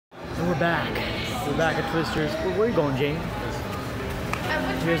back. We're back at Twisters. Where are you going, Jane?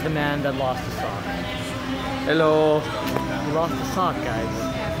 Here's the man that lost the sock. Hello. He lost the sock, guys.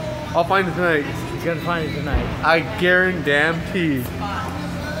 I'll find it tonight. He's gonna find it tonight. I guarantee.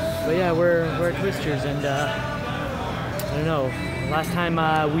 But yeah, we're at Twisters, and I don't know. Last time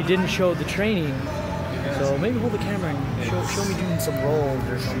we didn't show the training, so maybe hold the camera and show me doing some rolls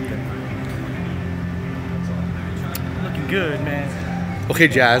or something. Looking good, man. Okay,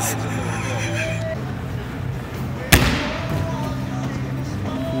 Jazz.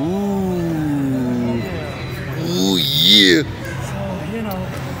 Ooh. Ooh, yeah. So, you know,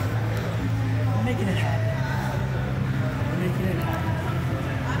 we're making it happen. We're making it happen.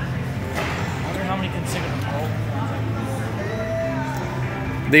 I wonder how many consecutive rolls.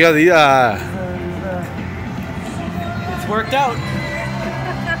 They got the It's worked out.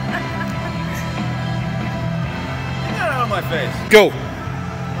 Get that out of my face. go.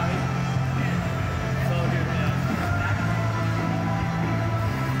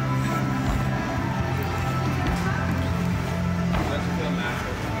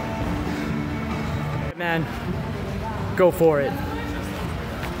 Man, go for it.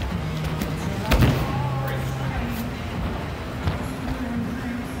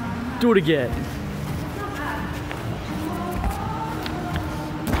 Do it again.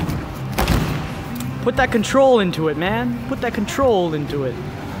 Put that control into it, man. Put that control into it.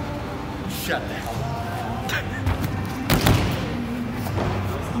 Shut the hell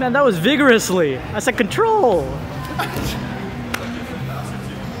up. Man, that was vigorously. I said control.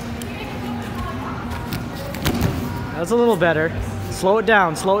 That's a little better. Slow it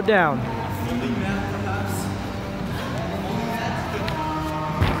down, slow it down.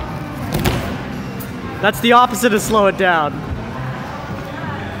 That's the opposite of slow it down.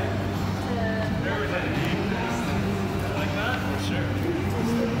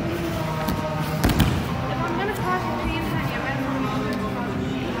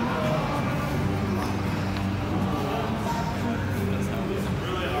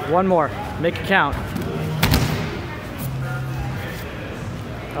 One more. Make it count.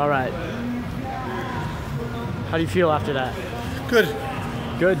 All right. How do you feel after that? Good.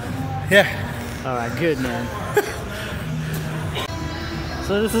 Good? Yeah. All right, good, man.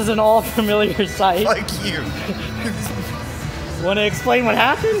 So this is an all familiar sight. Like you. Want to explain what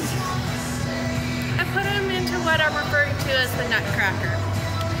happened? I put him into what I'm referring to as the nutcracker.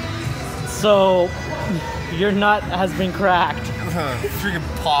 So your nut has been cracked. Freaking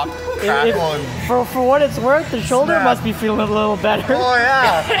pop, crackle, and For what it's worth, the shoulder snap. must be feeling a little better. oh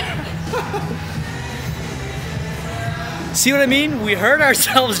yeah. See what I mean? We hurt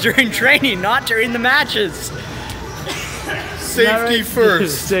ourselves during training, not during the matches. Safety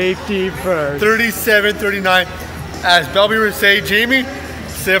first. Safety first. 37, 39. As Belby would say, Jamie,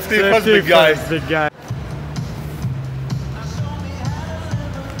 safety first, big guy. First, big guy.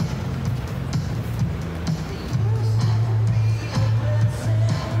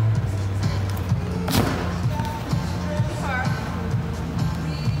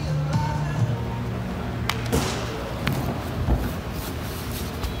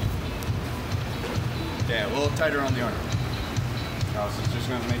 Yeah, a little tighter on the arm. Oh, so it's just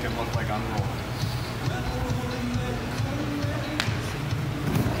going to make it look like I'm rolling.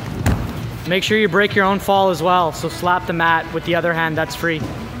 Make sure you break your own fall as well. So slap the mat with the other hand, that's free.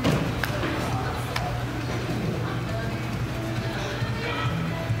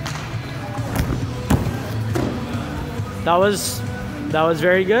 That was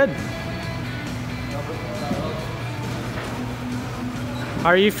very good. How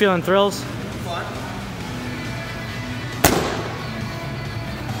are you feeling, Thrills?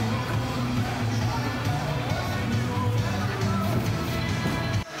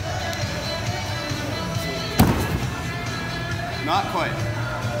 Not quite.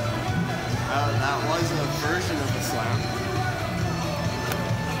 That was a version of the slam.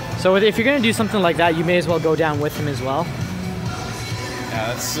 So if you're gonna do something like that, you may as well go down with him as well.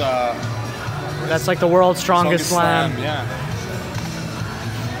 Yeah, That's like the world's strongest slam. Yeah.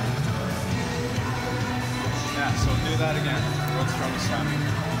 Yeah, so do that again. World's strongest slam.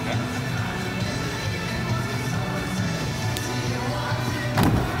 Okay.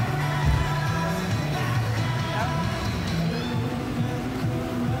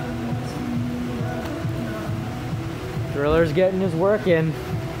 Driller's getting his work in.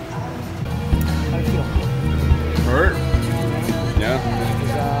 How do you feel? Hurt? Yeah.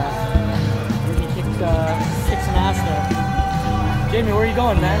 He kicked some ass there. Jamie, where are you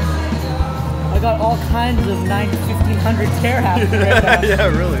going, man? I got all kinds of 1500 tear happening right now. Yeah,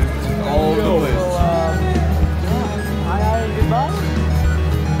 really. All the way. So, hi, goodbye.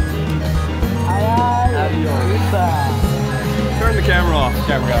 the camera off,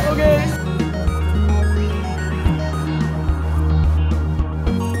 camera guy. Okay.